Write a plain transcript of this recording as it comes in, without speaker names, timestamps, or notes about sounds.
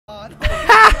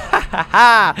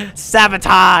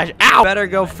Sabotage! Ow! Better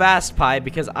go fast, Pie,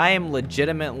 because I am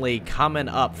legitimately coming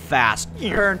up fast.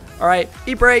 Turn. All right,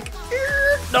 e-brake.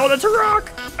 No, that's a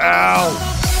rock.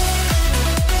 Ow!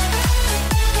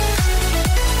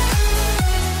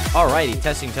 Alrighty,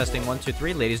 testing, 1, 2,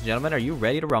 3. Ladies and gentlemen, are you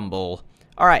ready to rumble?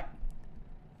 Alright.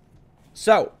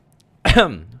 So,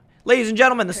 ladies and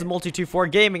gentlemen, this is Multi24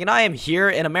 Gaming, and I am here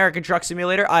in American Truck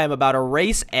Simulator. I am about to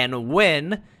race and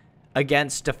win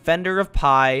against Defender of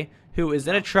Pie, who is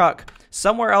in a truck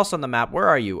somewhere else on the map. Where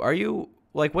are you? Are you,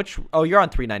 like, which? Oh, you're on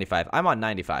 395. I'm on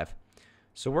 95.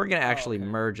 So we're going to actually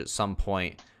merge at some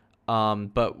point.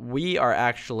 But we are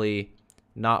actually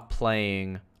not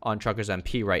playing on Truckers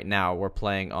MP right now. We're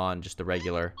playing on just the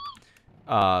regular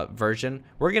version.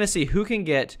 We're gonna see who can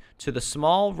get to the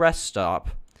small rest stop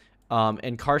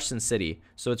in Carson City.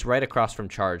 So it's right across from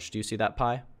Charge. Do you see that,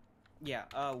 Pie? Yeah.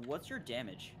 What's your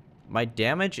damage? My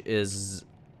damage is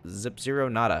zip zero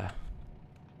nada.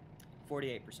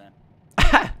 48%.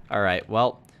 All right.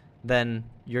 Well, then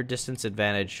your distance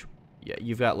advantage. Yeah,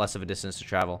 you've got less of a distance to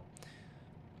travel.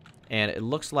 And it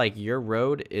looks like your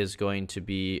road is going to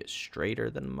be straighter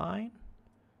than mine.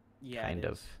 Yeah, kind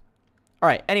of. All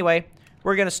right. Anyway,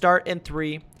 we're going to start in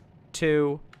 3,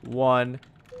 2, 1,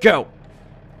 go.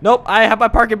 Nope. I have my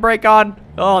parking brake on.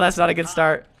 Oh, that's not a good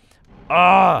start.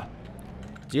 Ah.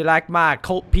 Do you like my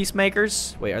cult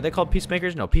peacemakers? Wait, are they called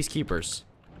peacemakers? No, peacekeepers.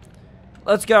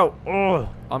 Let's go. Oh,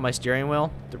 on my steering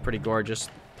wheel. They're pretty gorgeous.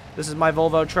 This is my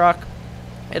Volvo truck.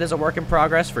 It is a work in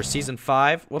progress for season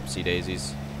 5. Whoopsie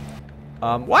daisies.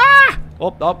 Wah!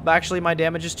 Oh, actually, my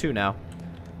damage is 2 now.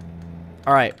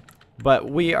 All right, but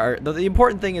we are. The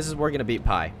important thing is we're gonna beat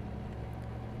Pie.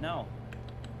 No.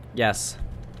 Yes.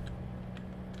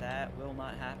 That will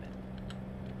not happen.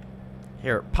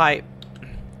 Here, Pie.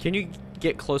 Can you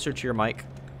get closer to your mic?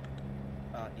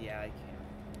 Yeah, I can.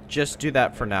 Just do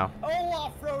that for now. Oh,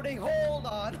 off-roading! Hold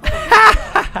on.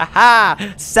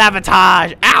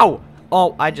 Sabotage! Ow!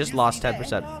 Oh, I just lost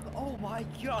 10%. Oh my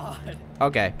god.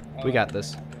 Okay, we got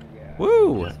this.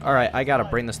 Woo! Alright, I gotta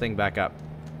bring this thing back up.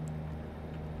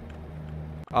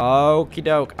 Okie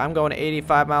doke. I'm going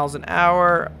 85 miles an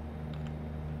hour.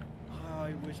 Oh,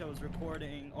 I wish I was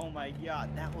recording. Oh my god,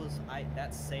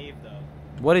 that saved though.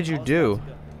 What did you do?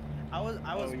 I was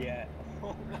Oh yeah.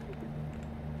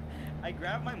 I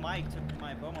grabbed my mic, took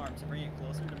my boom arm to bring it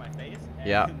closer to my face, and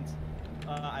yeah.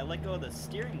 I let go of the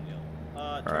steering wheel.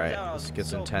 Alright, this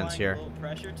gets intense here. A little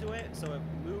pressure to it, so it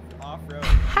moved off-road.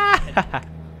 It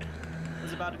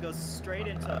was about to go straight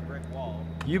into a brick wall.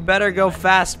 You better go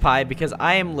fast, Pie, because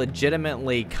I am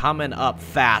legitimately coming up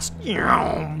fast.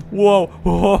 Whoa,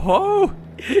 whoa, whoa.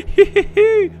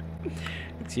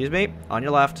 Excuse me, on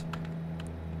your left.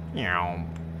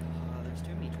 There's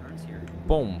too many turns here.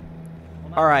 Boom.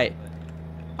 Well, all right.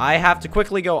 I have to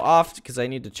quickly go off because I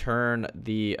need to turn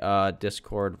the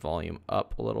Discord volume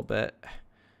up a little bit.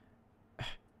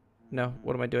 No,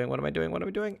 what am I doing? What am I doing? What am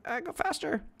I doing? Go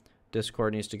faster.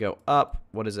 Discord needs to go up.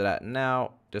 What is it at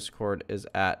now? Discord is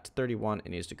at 31. It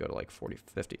needs to go to like 40,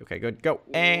 50. Okay, good. Go.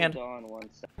 And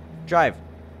drive.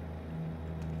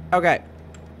 Okay.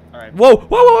 All right. Whoa,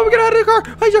 whoa, whoa, get out of the car.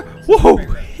 Whoa.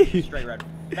 Straight red.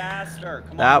 Faster.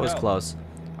 Come on, that was close.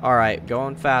 All right,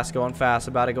 going fast, going fast.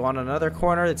 About to go on another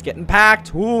corner. It's getting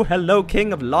packed. Ooh, hello,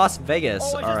 King of Las Vegas.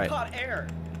 Oh, I all just right. caught air.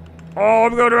 Oh,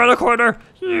 I'm going around the corner.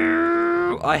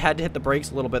 I had to hit the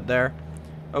brakes a little bit there.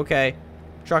 Okay.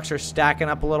 Trucks are stacking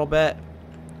up a little bit.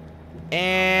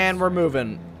 And we're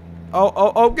moving.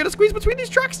 Oh, gonna squeeze between these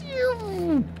trucks.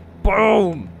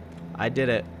 Boom. I did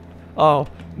it. Oh,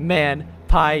 man.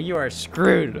 Pie, you are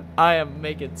screwed. I am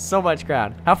making so much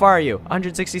ground. How far are you?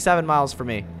 167 miles for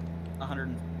me.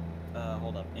 100.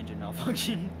 Hold up. Engine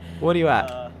malfunction. What are you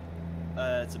at?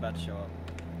 It's about to show up.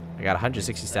 I got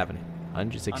 167.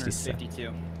 167.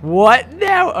 152. What?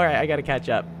 No. All right, I gotta catch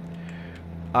up.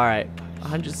 All right,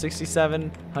 167,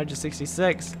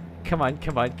 166. Come on,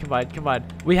 come on, come on, come on.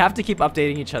 We have to keep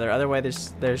updating each other,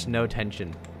 otherwise there's no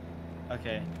tension.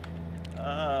 Okay.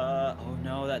 Oh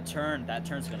no, that turn's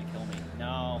gonna kill me.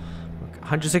 No.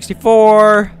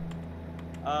 164.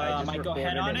 I might go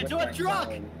head on into a truck.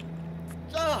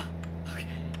 Okay.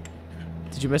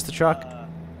 Did you miss the truck?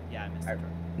 Yeah, I missed the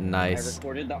truck. Nice. I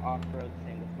recorded the off-road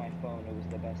thing with my phone. It was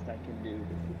the best I could do.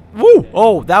 Woo!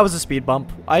 Oh, that was a speed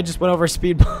bump. I just went over a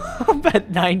speed bump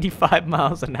at 95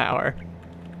 miles an hour.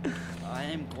 I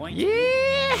am going to.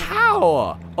 Yeah!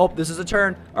 How? Oh, this is a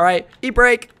turn. All right,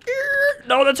 e-brake.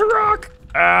 No, that's a rock.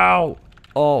 Ow!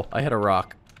 Oh, I hit a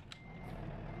rock.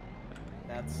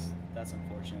 That's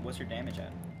unfortunate. What's your damage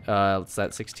at? It's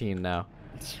at 16 now.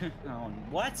 Oh,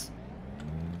 what?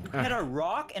 hit a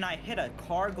rock and I hit a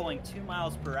car going 2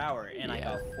 miles per hour and I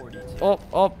got 42.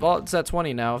 Oh, it's at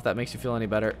 20 now, if that makes you feel any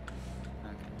better.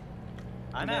 Okay.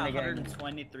 I'm at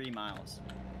 123 miles.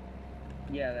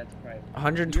 Yeah, that's right.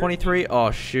 123?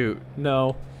 Oh, shoot.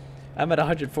 No. I'm at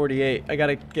 148. I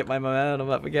gotta get my momentum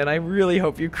up again. I really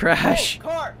hope you crash. Oh,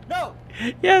 car! No!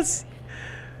 Yes!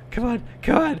 Come on,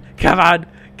 come on, come on!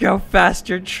 Go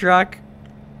faster, truck!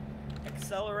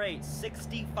 Accelerate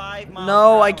 65 miles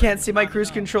No, per I hour. can't see my Not cruise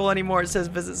enough. control anymore. It says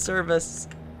visit service.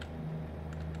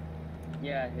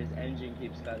 Yeah, his engine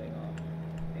keeps cutting off.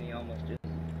 And he almost just...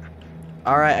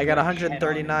 Alright, I got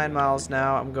 139 miles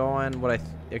now. I'm going,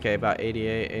 okay, about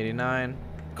 88, 89.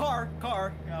 Car!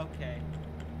 Okay.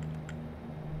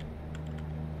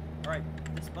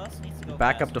 Alright, this bus needs to go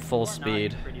Back faster. up to full You are not a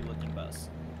speed. pretty looking bus.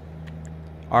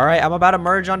 Alright, I'm about to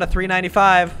merge onto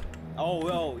 395.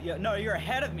 Oh, yeah, no, you're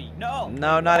ahead of me. No!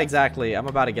 No, not exactly. I'm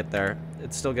about to get there.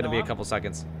 It's still gonna No, be a I'm- couple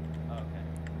seconds. Okay.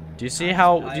 Do you see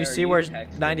how, Why do you are see where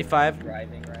texting 95? and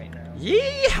driving right now?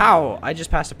 Yeehaw! I just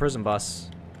passed a prison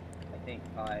bus. I think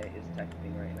Pi is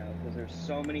texting right now because there's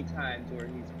so many times where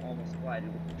he's almost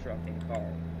collided with the truck and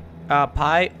car.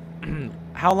 Pi,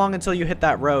 how long until you hit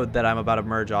that road that I'm about to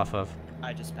merge off of?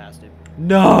 I just passed it.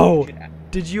 No! Should a-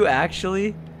 Did you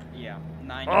actually? Yeah,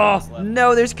 90 Oh, miles left.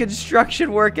 no, there's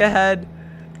construction work ahead.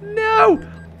 No!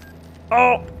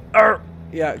 Oh,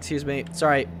 yeah, excuse me.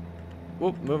 Sorry.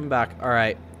 Whoop, moving back. All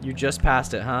right, you just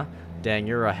passed it, huh? Dang,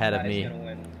 you're ahead of Pi's me. gonna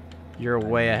win. You're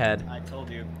way ahead. I told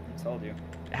you.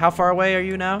 How far away are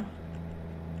you now?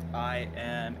 I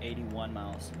am 81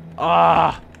 miles.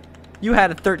 Ah! You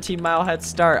had a 13-mile head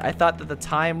start. I thought that the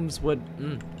times would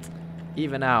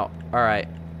even out. All right.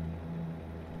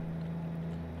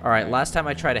 All right, last time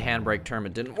I tried a handbrake term,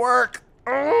 it didn't work.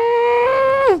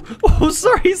 Oh,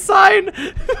 sorry, sign.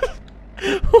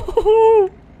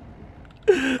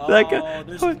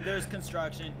 There's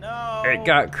construction. No. It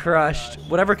got crushed. gosh.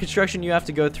 Whatever construction you have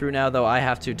to go through now, though, I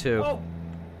have to too.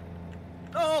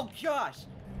 Oh gosh.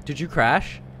 Did you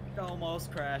crash?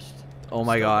 Almost crashed. Oh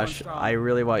my Still going gosh, strong. I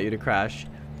really want you to crash.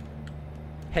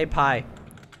 Hey, Pi,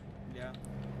 Yeah.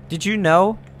 did you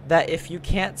know that if you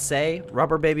can't say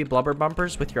rubber baby blubber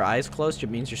bumpers with your eyes closed, it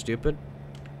means you're stupid?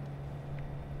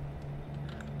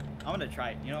 I'm gonna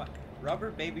try it. You know what?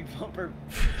 Rubber baby bumper.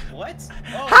 What?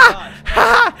 Oh Ha! gosh.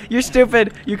 Ha! You're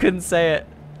stupid. You couldn't say it.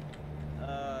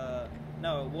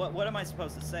 No. What am I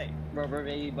supposed to say? Rubber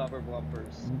baby bumper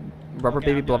bumpers. Rubber Okay,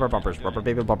 baby I'm blubber doing it, bumpers. I'm Rubber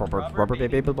doing baby blubber bumpers. Rubber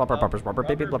baby blubber bumpers. Rubber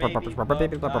baby blubber bumpers. Rubber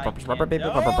baby blubber bumpers. Rubber baby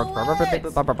blubber bumpers. Rubber baby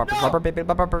blubber bumpers. Rubber baby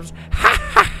blubber bumpers. Ha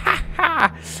ha ha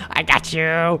ha! I got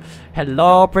you.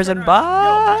 Hello, prison Turn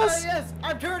around. Yo, bus. yes,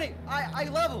 I'm turning. I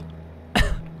leveled.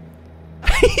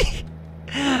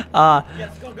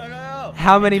 Yes, go.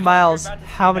 How many miles? You're about to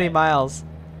see How many that. miles?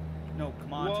 No,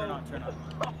 come on, turn on.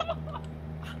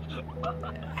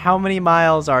 How many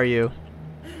miles are you?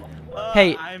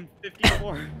 Hey. I'm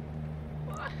 54.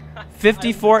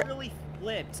 54. I literally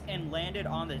flipped and landed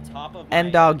on the top of my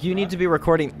And dog, you need truck. to be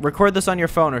recording. Record this on your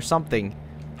phone or something,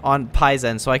 on Pi's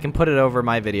end, so I can put it over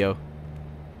my video.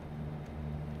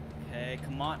 Okay,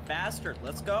 come on, faster.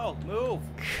 Let's go. Move.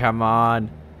 Come on.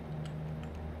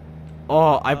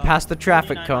 Oh, I passed the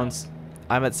traffic 49 cones.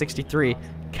 I'm at 63.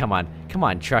 Come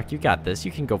on, truck. You got this.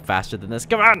 You can go faster than this.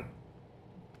 Come on.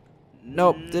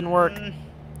 Nope, didn't work.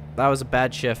 That was a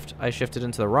bad shift. I shifted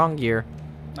into the wrong gear.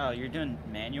 Oh, you're doing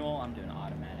manual? I'm doing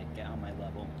automatic. Get on my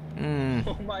level.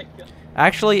 Oh my god.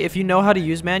 Actually, if you know how to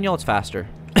use manual, it's faster.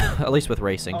 At least with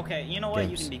racing. Okay, you know what? You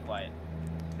Games. can be quiet.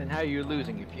 Then how are you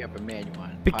losing if you have a manual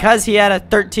on? Because he had a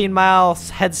 13-mile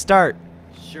head start.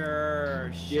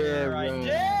 Sure, Yeah, I right.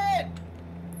 did.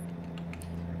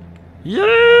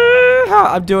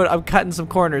 Yeah, I'm cutting some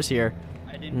corners here.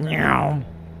 I didn't. Meow.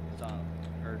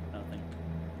 Or nothing.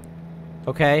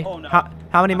 Okay. Oh no.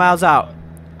 How many miles out?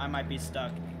 I might be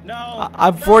stuck. No.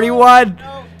 I'm no, 41.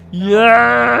 No.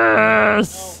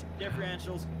 Yes. No.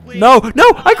 Differentials. Please. No,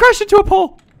 I crashed into a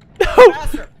pole. No.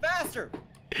 Faster.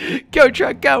 Go,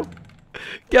 truck, go.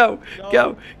 Go.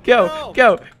 No.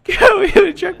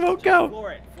 Truck won't go.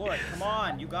 Floor it. Come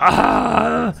on, you got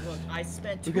Ah. it. Look, I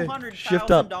spent Okay, $200,000 shift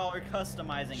up.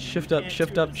 customizing. Shift You up, can't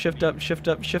shift do up, this to shift me. up, shift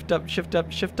up, shift up, shift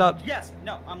up, shift up. Yes.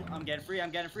 No. I'm getting free. I'm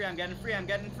getting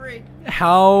free.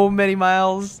 How many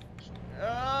miles?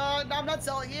 I'm not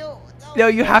selling you. No,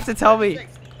 you have to tell me.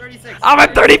 36. I'm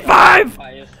at 35.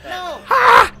 Pi is stuck. No.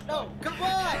 Ah! No. Come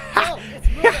on. No. It's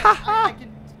moving. I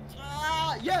can.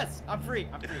 Yes. I'm free.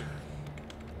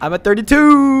 I'm at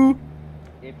 32.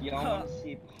 If y'all want to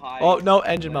see Pi, Oh, no,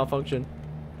 engine malfunction.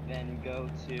 then go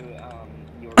to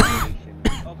your station.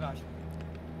 Oh gosh.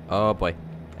 Oh boy.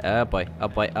 Oh boy, oh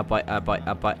boy, oh boy, oh boy,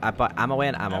 oh boy, oh boy. I'm a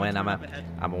win, I'm a win, I'm a win,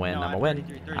 I'm a win, I'm a win.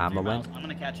 I'm a win. I'm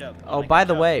gonna catch up. Oh, by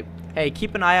the way, hey,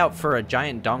 keep an eye out for a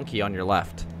giant donkey on your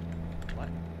left.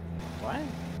 What?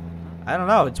 I don't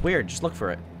know, it's weird. Just look for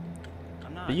it.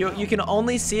 I'm not. But you can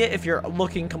only see it if you're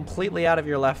looking completely out of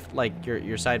your left, like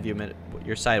your side view,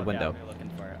 your side window. I'll be looking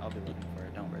for it. I'll be looking for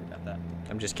it. Don't worry about that.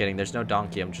 I'm just kidding. There's no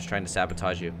donkey. I'm just trying to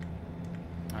sabotage you.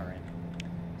 All right.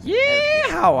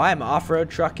 Yeah, I'm off-road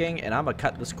trucking, and I'm gonna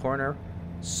cut this corner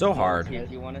so hard.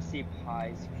 If you want to see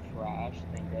pies crash,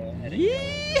 then go ahead and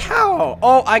Yeehaw!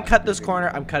 Oh, I cut this corner.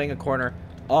 I'm cutting a corner.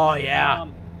 Oh yeah. I might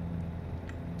have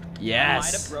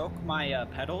Yes. broke my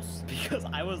pedals because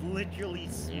I was literally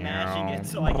smashing it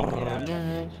so I could get out of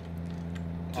it.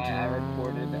 I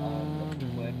recorded the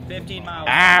clip. 15 miles.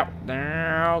 Ow!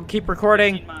 No. Keep 15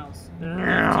 recording. miles. 15 No.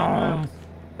 miles.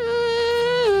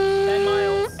 10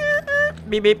 miles.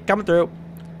 Beep beep, coming through.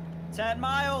 10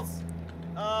 miles.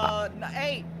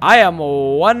 8. I am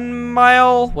 1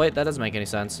 mile. Wait, that doesn't make any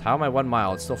sense. How am I 1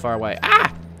 mile? It's still far away.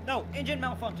 Ah! No, engine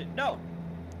malfunction. No.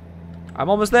 I'm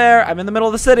almost there. I'm in the middle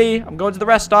of the city. I'm going to the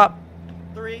rest stop.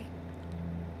 3.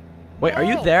 Wait, are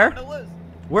you No, there? I'm gonna lose.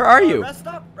 Where are you? Rest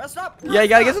stop. Rest stop. Yeah, you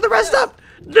gotta get to the rest stop.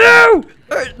 No!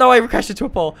 No, I crashed into a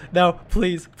pole. No,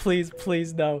 please, please,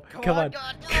 please, no. Come on.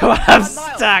 God, no. Come on, I'm 1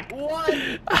 mile. stuck.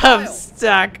 1 I'm mile.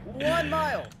 stuck. 1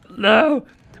 mile. No.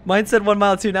 Mine said 1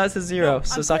 mile too. Now it says 0. No,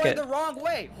 So I'm suck going it. the wrong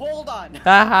way. Hold on.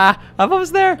 Haha. I'm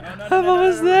almost there. No, I'm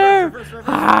almost there. reverse.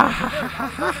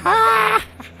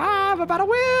 I'm about to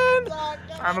win.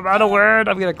 I'm about to win.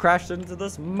 I'm gonna crash into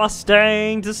this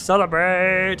Mustang to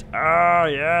celebrate. Oh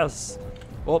yes.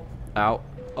 Oh, ow.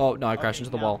 Oh no, I crashed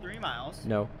into the now wall. 3 miles.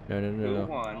 No, no, no, no, Who no.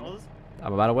 won?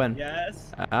 I'm about to win.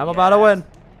 Yes. I'm about to win.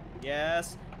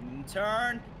 Yes.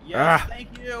 Turn. Yes. Ah. Thank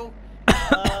you.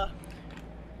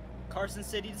 Carson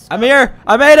City. I'm here.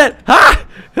 I made it. Ha!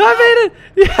 I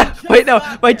made it. Yeah. Wait, no.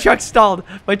 My truck stalled.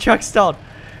 My truck stalled.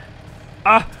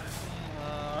 Ah.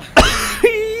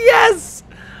 Yes.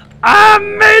 I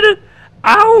made it.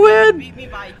 I win. Beat me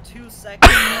by 2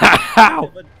 seconds.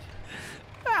 Ow.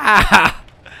 Ah.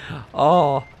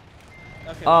 Oh.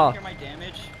 Okay, Oh. hear my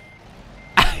damage.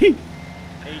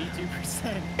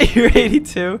 82%. You're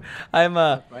 82. I'm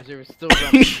Why is there still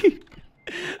running?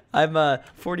 I'm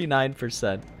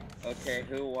 49%. Okay,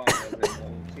 who won? Was it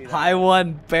see that? Pi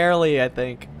won barely, I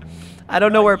think. I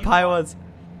don't know where you Pi won. was.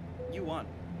 You won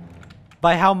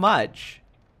By how much?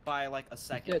 by like a I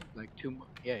second. did like 2 more.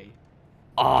 Yay.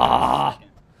 Ah.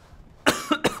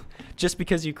 Just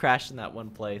because you crashed in that one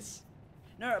place.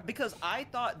 No, because I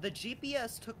thought the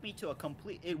GPS took me to a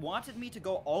complete. It wanted me to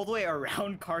go all the way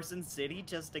around Carson City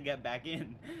just to get back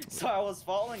in. So I was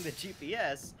following the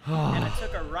GPS, and I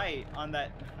took a right on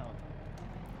that.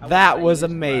 I That I was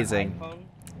used my amazing. iPhone.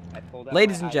 I pulled out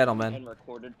Ladies my and iPhone gentlemen. and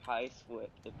recorded Pie's flip.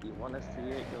 If you want to see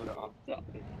it, go to off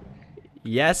topic.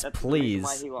 Yes, That's the reason why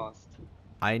please. he lost.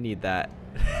 I need that.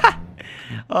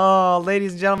 Oh,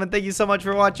 ladies and gentlemen, thank you so much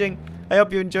for watching. I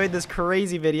hope you enjoyed this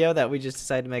crazy video that we just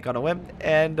decided to make on a whim.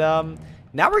 And now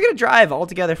we're going to drive all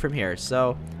together from here.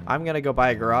 So I'm going to go buy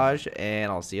a garage, and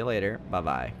I'll see you later.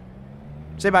 Bye-bye.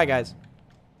 Say bye, guys.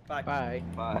 Bye. Bye.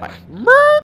 Bye. Bye.